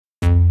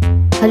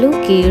Hello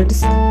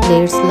kids,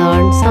 let's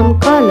learn some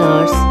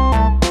colors.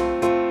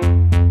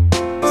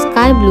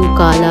 Sky blue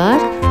color,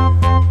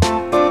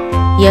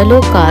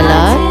 yellow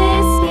color,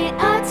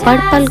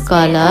 purple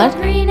color,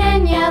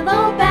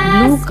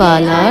 blue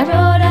color,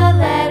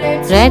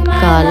 red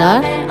color,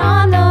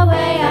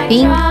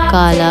 pink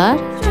color,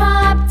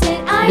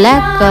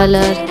 black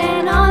color,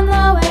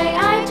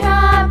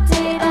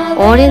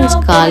 orange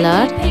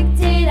color,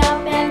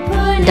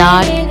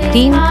 dark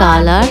green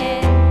color,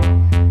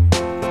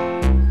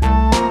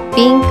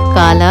 pink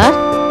color,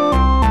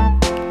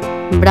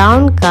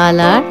 brown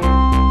color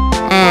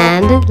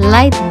and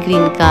light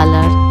green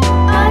color.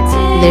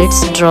 Let's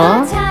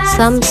draw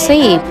some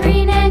shape.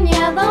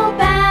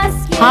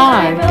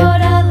 Heart,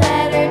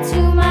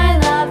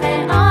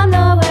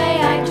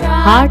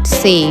 heart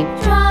shape.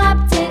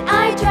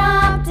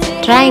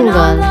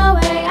 Triangle,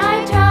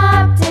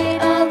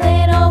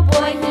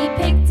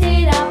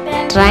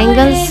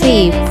 triangle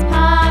shape.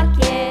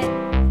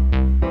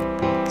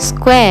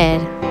 Square,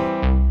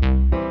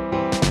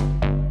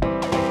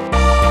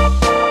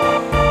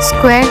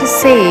 square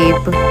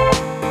shape.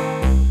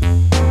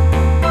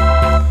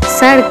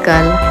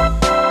 Circle,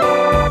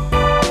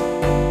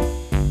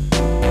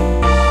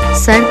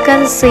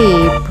 circle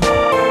shape.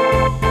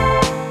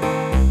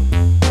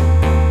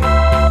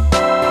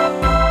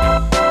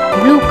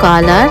 Blue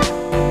color,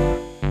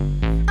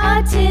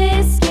 a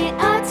tisket,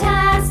 a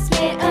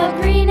tasket,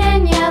 a green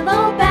and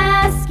yellow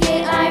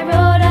basket. I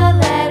wrote a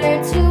letter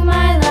to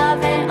my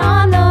love and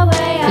on the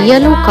way I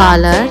yellow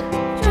color,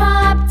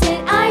 dropped it,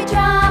 I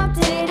dropped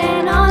it,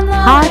 and on the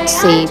heart way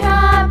shape. I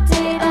dropped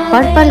it. A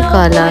Purple little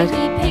color, boy,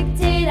 he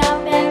picked it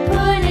up and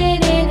put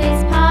it in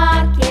his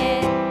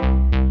pocket.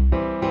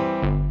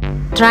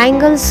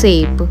 triangle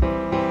shape.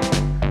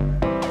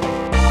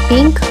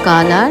 Pink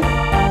color,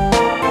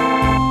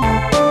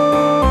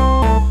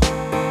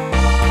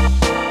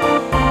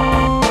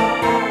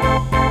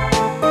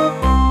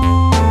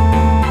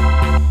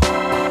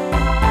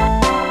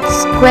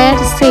 square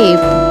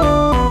shape.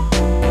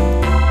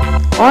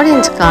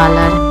 Orange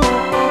color,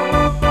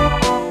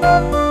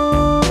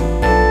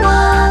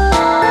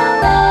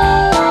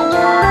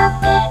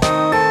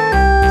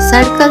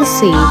 circle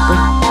shape.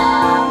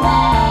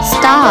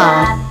 Star,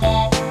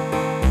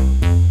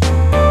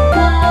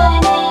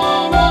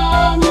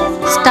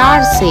 star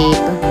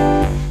shape.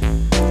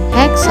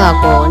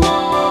 Hexagon,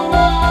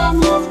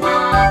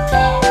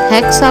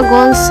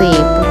 hexagon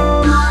shape.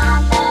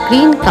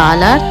 Green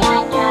color,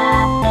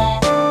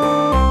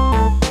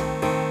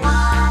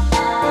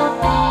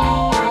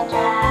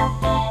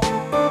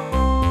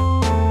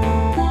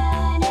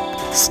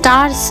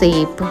 star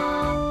shape.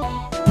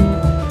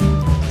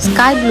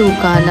 Sky blue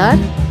color,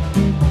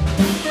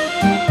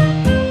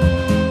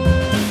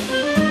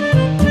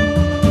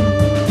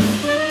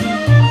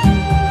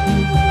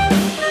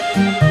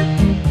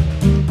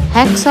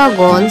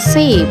 hexagon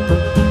shape.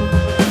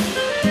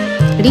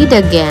 Read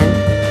again.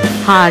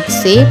 Heart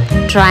shape,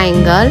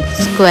 triangle,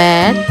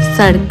 square,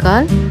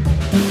 circle,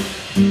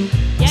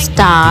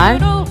 star,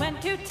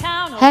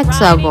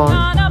 hexagon.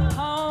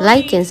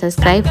 Like and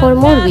subscribe for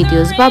more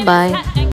videos. Bye bye.